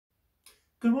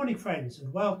Good morning, friends,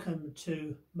 and welcome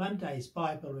to Monday's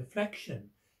Bible Reflection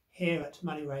here at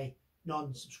Monterey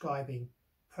Non-Subscribing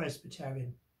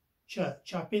Presbyterian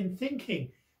Church. I've been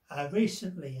thinking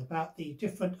recently about the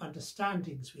different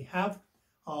understandings we have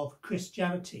of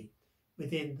Christianity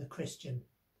within the Christian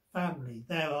family.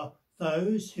 There are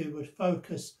those who would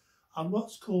focus on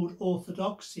what's called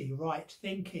orthodoxy, right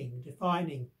thinking,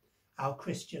 defining our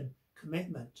Christian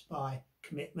commitment by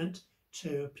commitment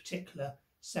to a particular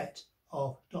set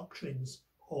of doctrines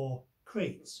or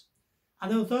creeds.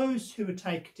 And there are those who would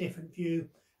take a different view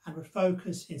and would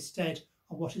focus instead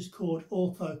on what is called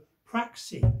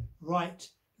orthopraxy, right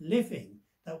living,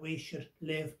 that we should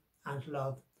live and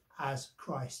love as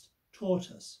Christ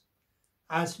taught us.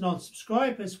 As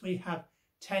non-subscribers, we have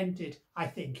tended, I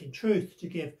think, in truth, to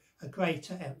give a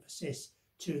greater emphasis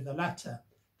to the latter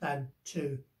than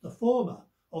to the former,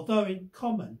 although in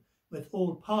common with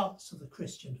all parts of the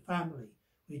Christian family,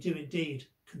 we do indeed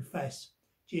confess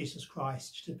Jesus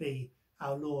Christ to be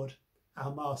our Lord,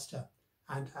 our Master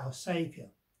and our Saviour.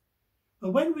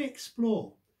 But when we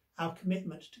explore our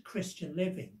commitment to Christian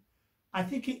living, I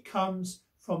think it comes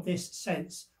from this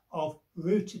sense of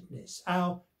rootedness,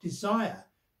 our desire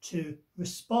to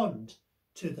respond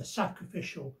to the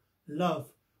sacrificial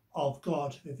love of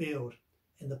God revealed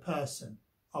in the person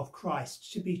of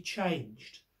Christ, to be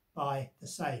changed by the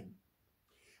same.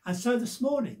 And so this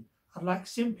morning, I'd like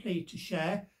simply to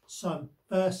share some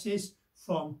verses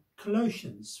from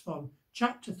Colossians, from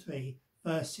chapter 3,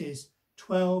 verses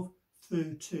 12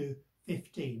 through to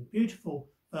 15. Beautiful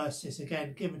verses,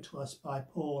 again, given to us by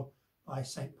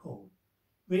St. Paul.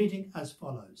 Reading as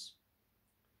follows.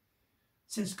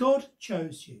 Since God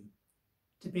chose you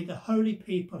to be the holy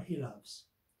people he loves,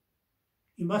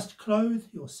 you must clothe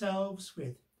yourselves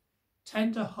with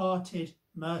tender-hearted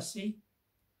mercy,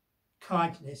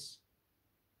 kindness,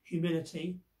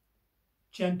 humility,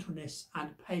 gentleness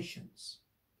and patience.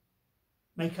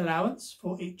 Make allowance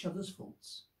for each other's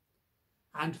faults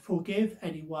and forgive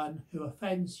anyone who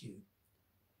offends you.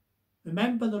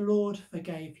 Remember the Lord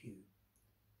forgave you,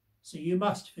 so you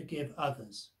must forgive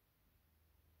others.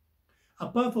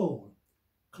 Above all,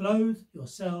 clothe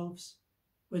yourselves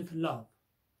with love,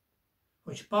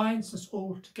 which binds us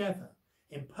all together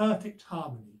in perfect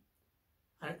harmony,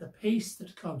 and let the peace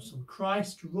that comes from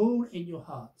Christ rule in your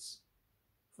hearts.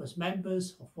 For as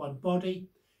members of one body,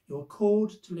 you are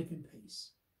called to live in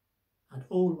peace and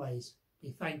always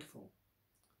be thankful.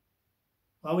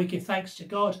 Well, we give thanks to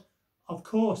God, of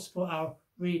course, for our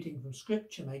reading from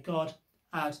Scripture. May God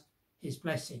add his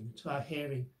blessing to our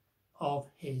hearing of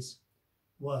his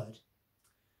word.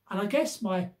 And I guess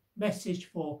my message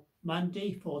for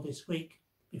Monday, for this week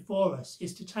before us,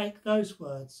 is to take those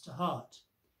words to heart,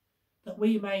 that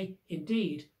we may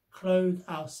indeed clothe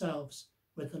ourselves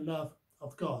with the love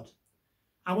of God.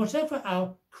 And whatever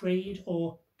our creed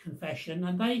or confession,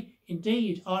 and they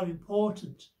indeed are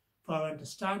important for our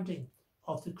understanding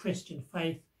of the Christian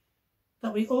faith,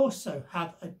 that we also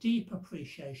have a deep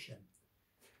appreciation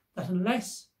that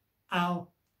unless our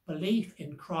belief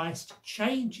in Christ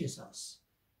changes us,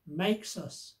 makes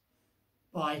us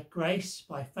by grace,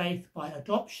 by faith, by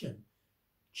adoption,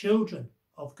 children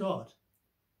of God,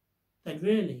 then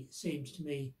really it seems to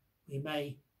me we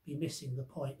may be missing the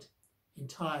point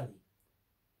entirely.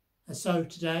 And so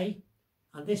today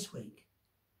and this week,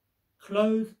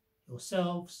 clothe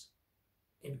yourselves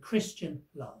in Christian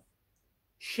love.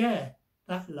 Share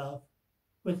that love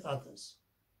with others.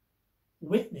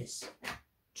 Witness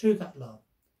to that love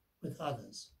with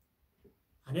others.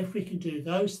 And if we can do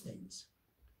those things,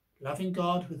 loving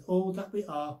God with all that we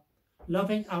are,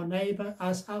 loving our neighbour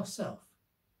as ourselves,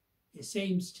 it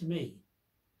seems to me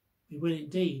we will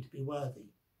indeed be worthy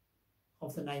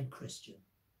of the name Christian.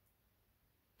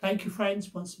 Thank you,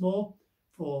 friends, once more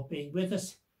for being with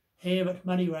us here at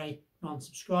Monterey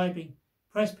Non-Subscribing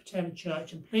Presbyterian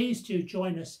Church, and please do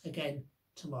join us again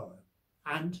tomorrow.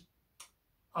 And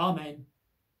Amen,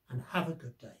 and have a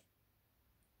good day.